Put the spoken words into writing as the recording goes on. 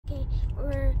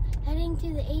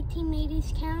going to the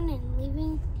 1880s town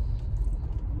and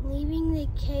leaving the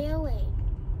KOA.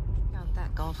 Got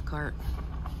that golf cart.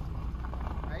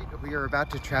 Right, we are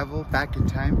about to travel back in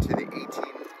time to the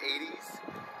 1880s.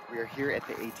 We are here at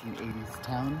the 1880s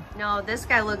town. No, this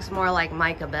guy looks more like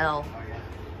Micah Bell. Oh yeah.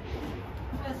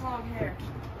 He has long hair.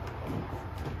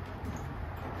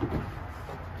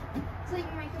 It's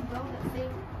like Michael Bell, that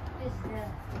thing is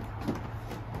dead.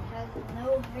 Has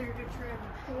no hair to trim.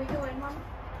 Can we go in, Mom?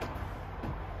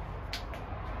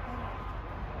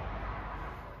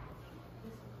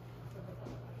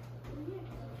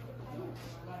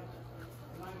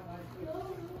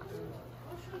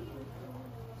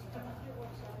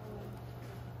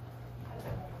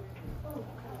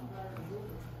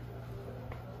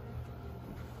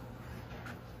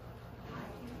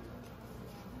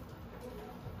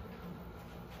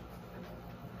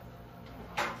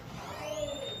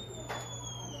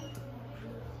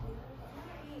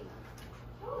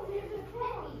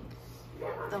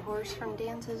 The horse from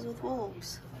Dances with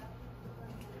Wolves.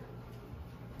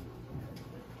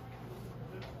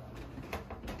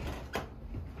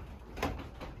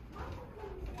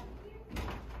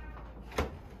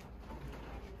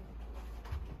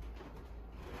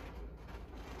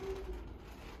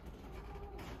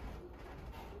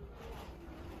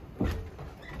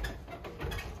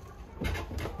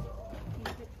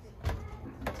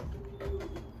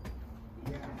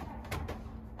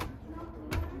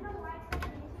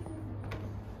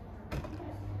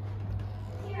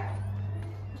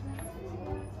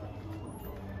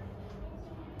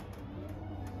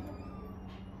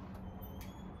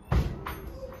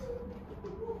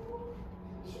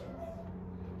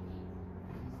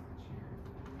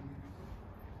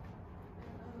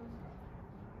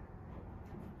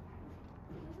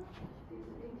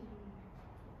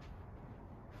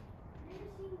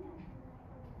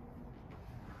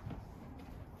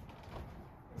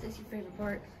 Is this your favorite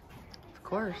part? Of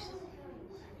course.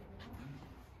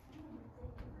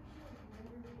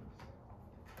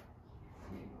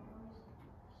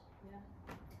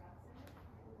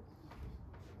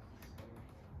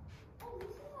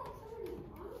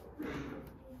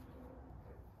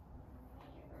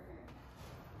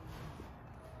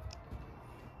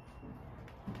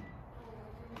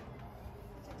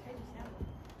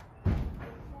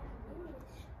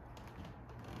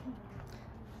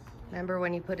 Remember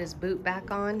when he put his boot back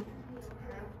on?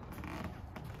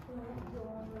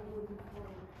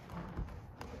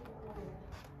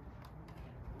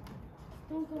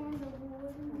 Don't go on the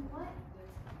wood. What?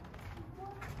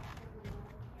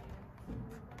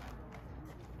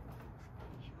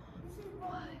 The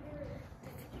floor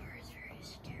is very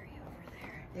scary over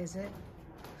there. Is it?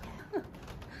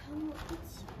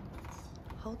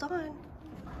 Hold on.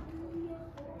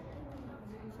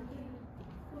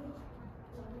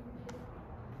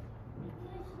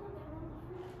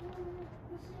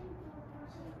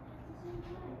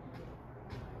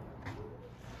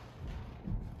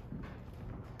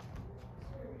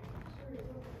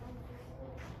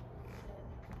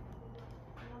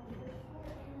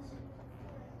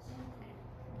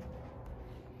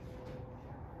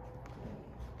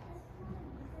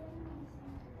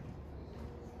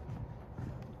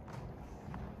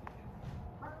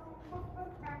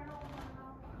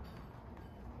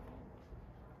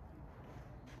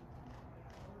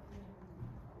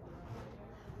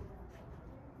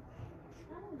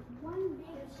 One big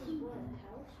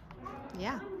house.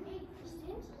 Yeah. I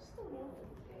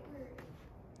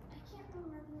can't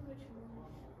remember which one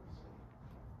it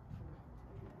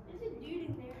is. There's a dude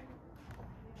in there.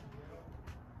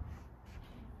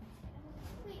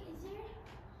 Wait, is there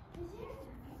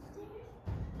upstairs?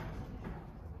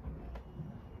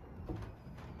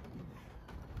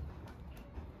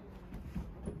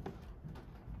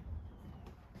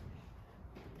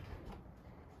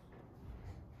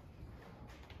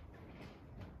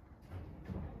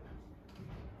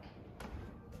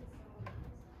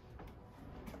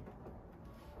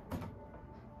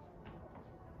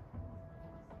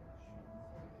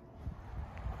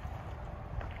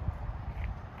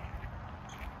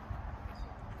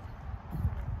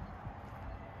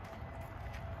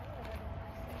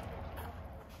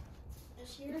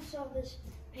 Sioux saw this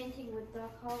painting with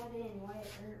Doc Holliday and Wyatt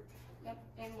Earp. Yep,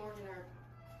 and Morgan Earp.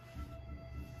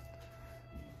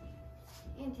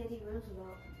 And Teddy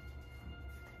Roosevelt.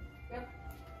 Yep.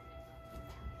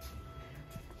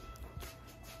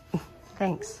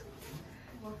 Thanks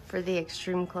for the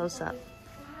extreme close-up.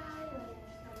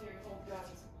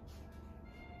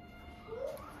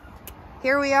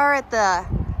 Here we are at the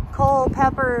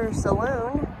Cole-Pepper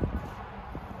Saloon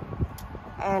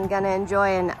and gonna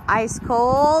enjoy an ice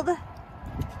cold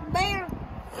beer.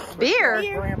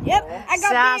 Beer? Yep, I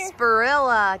got beer.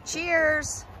 Sarsaparilla.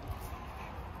 Cheers.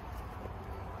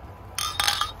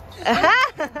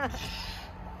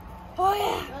 Oh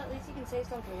yeah. Well, at least you can save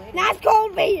some for later. Nice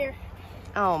cold beer.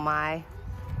 Oh my.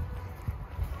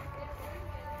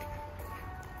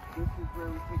 This is where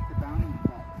we take the bounty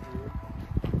back, dude.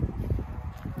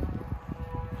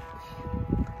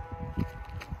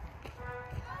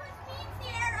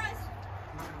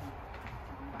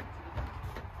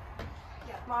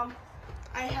 Yeah, Mom,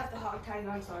 I have the hog tied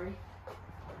on, sorry.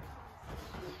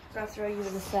 Gotta throw you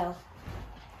in the cell.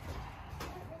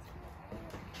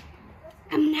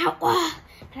 I'm an outlaw,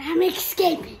 and I'm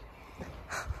escaping.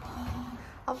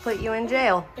 I'll put you in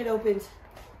jail. It opens.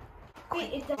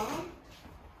 Wait, it doesn't.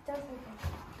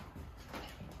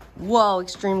 Whoa,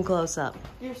 extreme close up.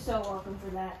 You're so welcome for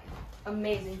that.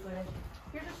 Amazing footage.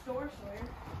 Here's a store, Sawyer.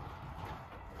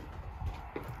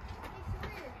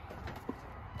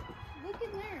 Look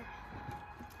in there.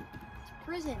 It's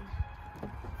prison.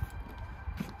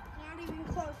 Not even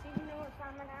close, even though if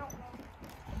I'm an outlaw.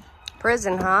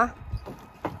 Prison, huh?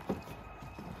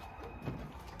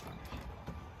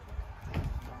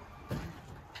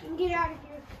 Get out of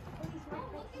here. Please, Oh,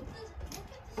 look at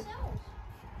the cells.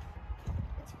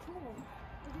 It's cool.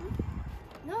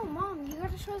 No, Mom, you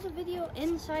gotta show the video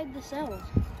inside the cells.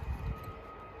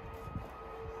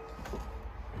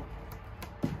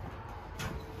 It's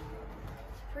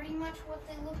pretty much what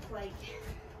they look like.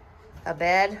 A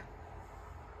bed.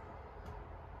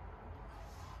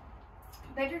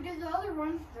 Better do the other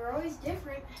one. They're always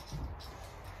different.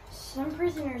 Some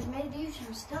prisoners may do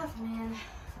some stuff, man.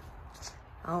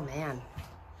 Oh man.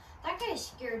 That guy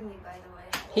scared me, by the way.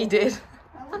 He did.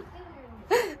 I looked in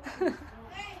there.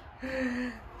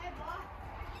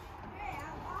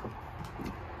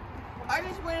 I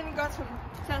just went and got some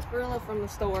sarsaparilla from the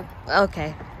store.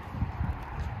 Okay.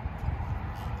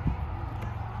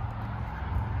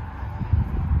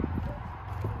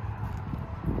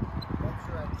 That's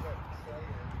where I took Sawyer.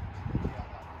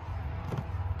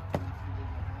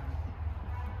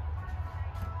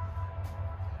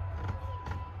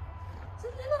 It's a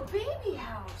little baby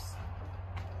house.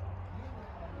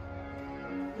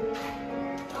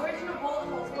 Original bullet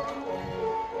holes.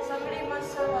 Somebody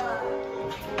must have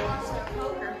lost their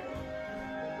poker.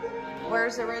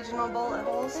 Where's the original bullet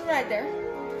holes? It's right there.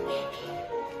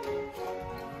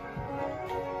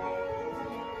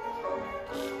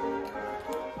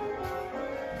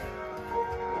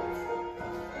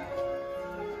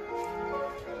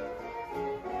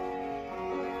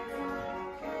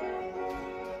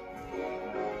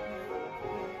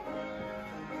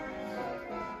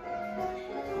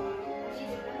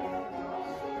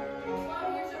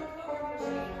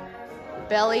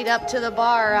 Bellied up to the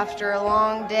bar after a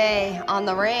long day on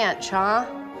the ranch, huh?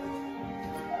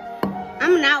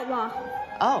 I'm an outlaw.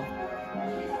 Oh.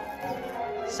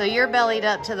 So you're bellied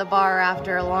up to the bar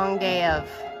after a long day of...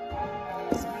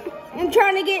 I'm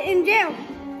trying to get in jail.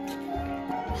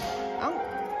 Oh.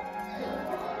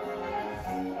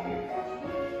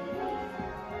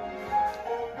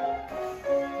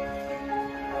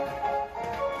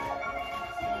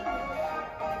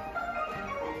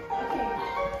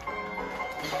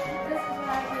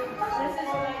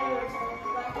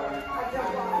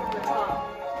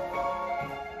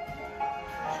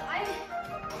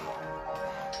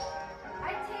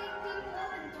 I take people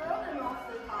up and throw them off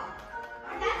the top.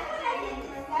 That's what I did to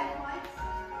Steph once.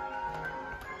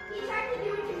 He tried to do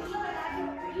it to me, but I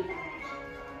didn't agree that.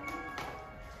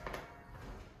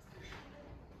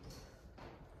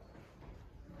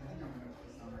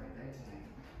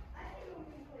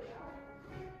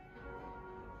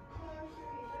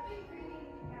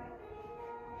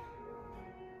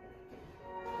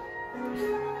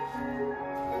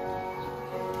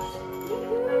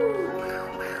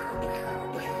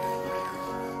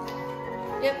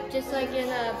 Yep, just like in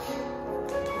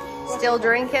Still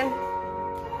drinking?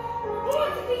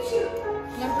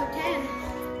 Number 10.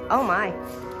 Oh my.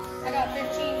 I got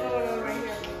 15 going on right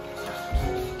here.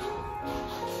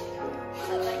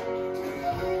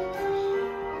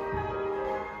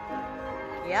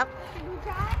 Yep.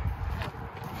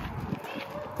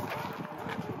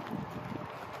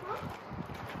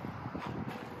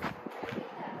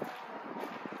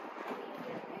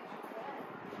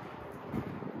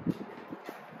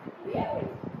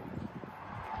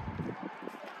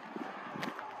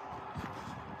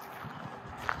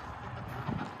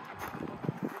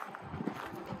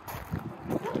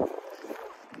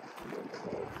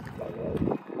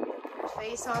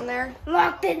 Face on there?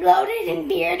 Locked and loaded and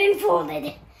beard and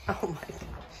folded. Oh my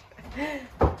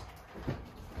gosh.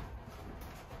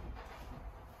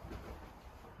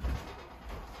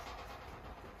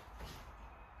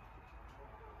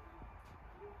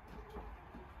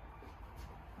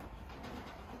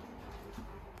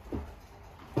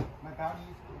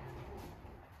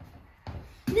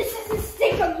 This is a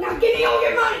stick-up. Now give me all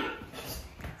your money.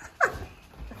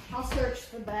 I'll search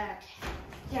the back.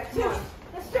 Yeah, come on.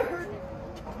 Let's start her.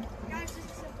 Guys, this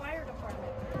is the fire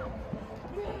department.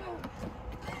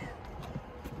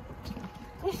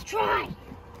 Let's try.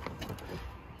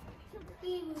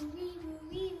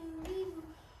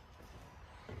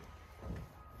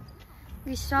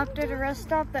 We stopped at a rest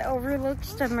stop that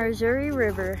overlooks the Missouri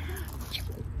River.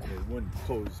 They wouldn't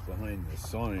pose behind the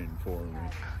sign for me.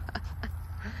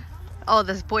 Oh,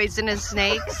 the poisonous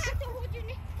snakes.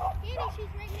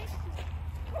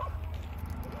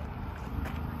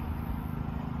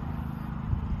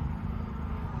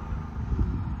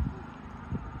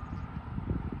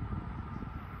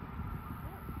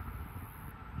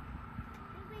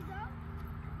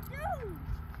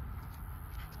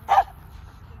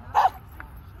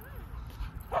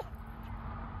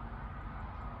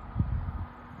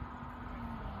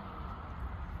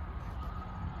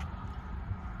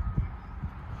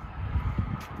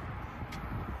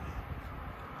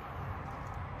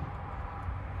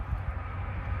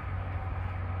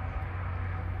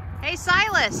 Hey,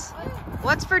 Silas,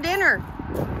 what's for dinner?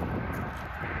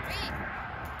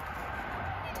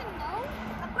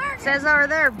 Says over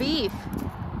there, beef.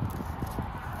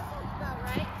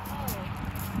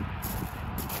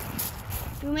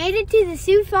 We made it to the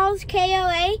Sioux Falls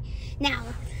KOA. Now,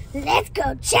 let's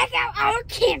go check out our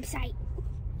campsite.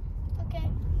 Okay.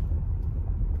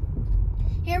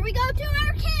 Here we go to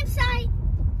our campsite.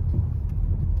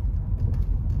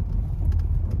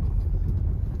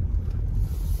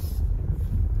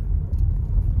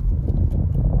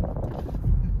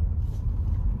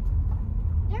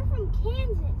 They're from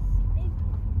Kansas.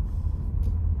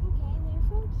 Okay, they're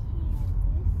from Kansas.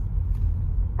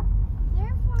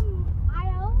 They're from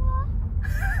Iowa.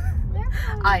 They're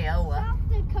from Iowa. South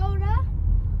Dakota.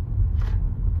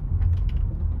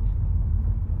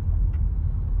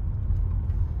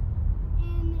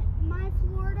 And my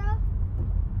Florida.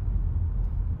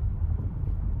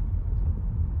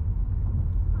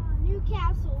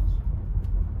 Newcastle.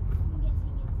 I'm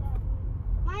guessing it's that one.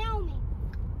 Wyoming.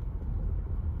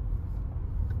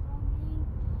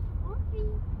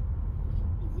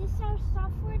 Is this our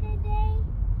stop for today?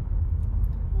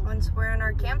 Once we're in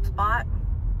our camp spot.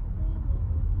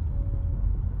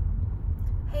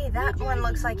 Hey, that one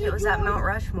looks like it was at Mount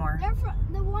Rushmore. They're from,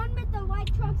 the one with the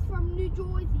white truck's from New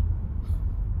Jersey.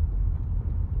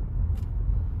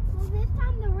 Well, this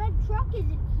time the red truck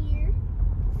isn't here.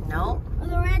 No. Or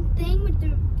the red thing with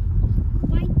the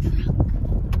white truck.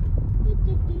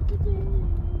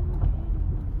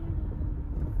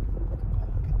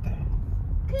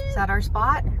 Is that our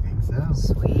spot? I think so.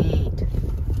 Sweet.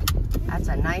 That's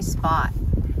a nice spot.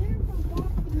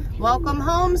 Welcome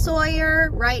home, Sawyer.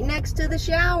 Right next to the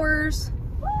showers.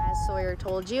 As Sawyer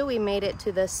told you, we made it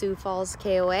to the Sioux Falls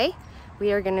KOA.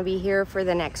 We are going to be here for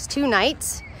the next 2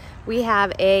 nights. We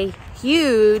have a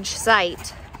huge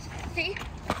site. See?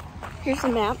 Here's the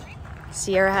map.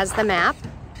 Sierra has the map.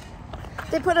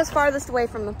 They put us farthest away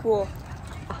from the pool.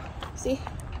 See?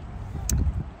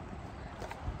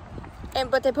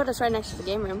 But they put us right next to the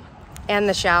game room. And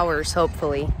the showers,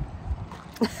 hopefully.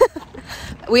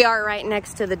 We are right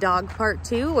next to the dog park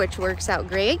too, which works out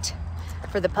great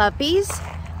for the puppies.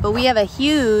 But we have a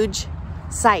huge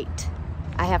site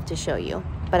I have to show you.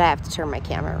 But I have to turn my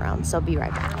camera around, so be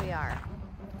right back. Here we are.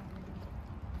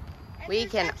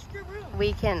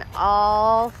 We can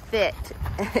all fit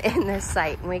in this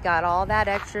site, and we got all that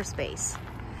extra space.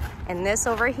 And this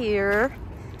over here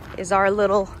is our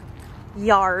little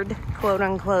yard, quote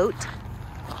unquote.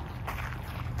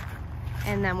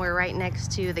 And then we're right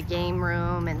next to the game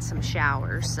room and some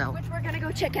showers, so. Which we're gonna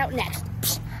go check out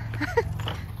next.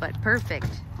 But perfect.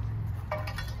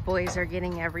 Boys are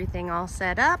getting everything all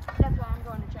set up. That's why I'm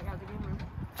going to check out the game room.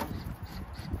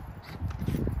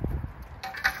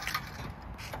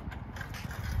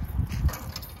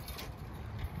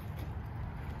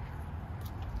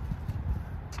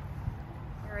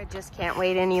 Sarah just can't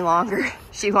wait any longer.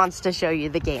 She wants to show you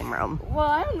the game room. Well,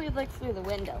 I only looked through the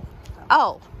window.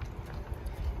 Oh.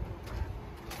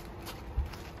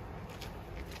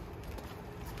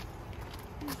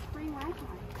 There's free Wi-Fi.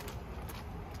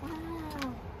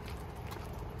 Wow.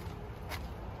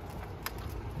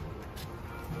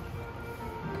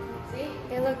 See?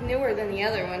 They look newer than the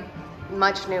other one.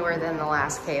 Much newer than the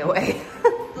last KOA.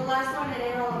 The last one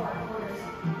in all of our quarters.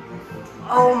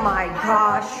 Oh my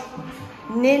gosh.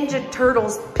 Ninja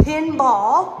Turtles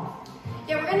pinball.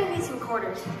 Yeah, we're gonna need some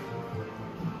quarters.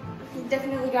 We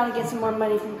definitely gotta get some more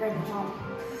money from Greg and Tom.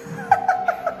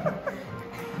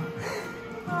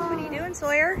 What are you doing,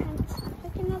 Sawyer?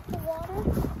 Picking up the water.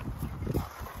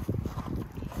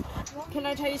 Can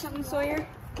I tell you something, Sawyer?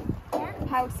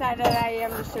 How excited I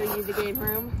am to show you the game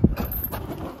room.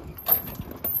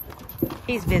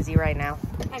 He's busy right now.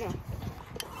 I know.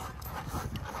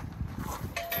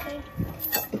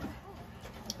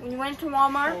 We went to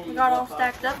Walmart. We got all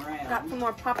stacked up. Got some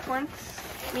more popcorn.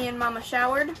 Me and Mama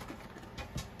showered.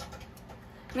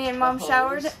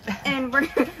 And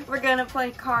we're gonna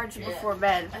play cards before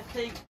bed.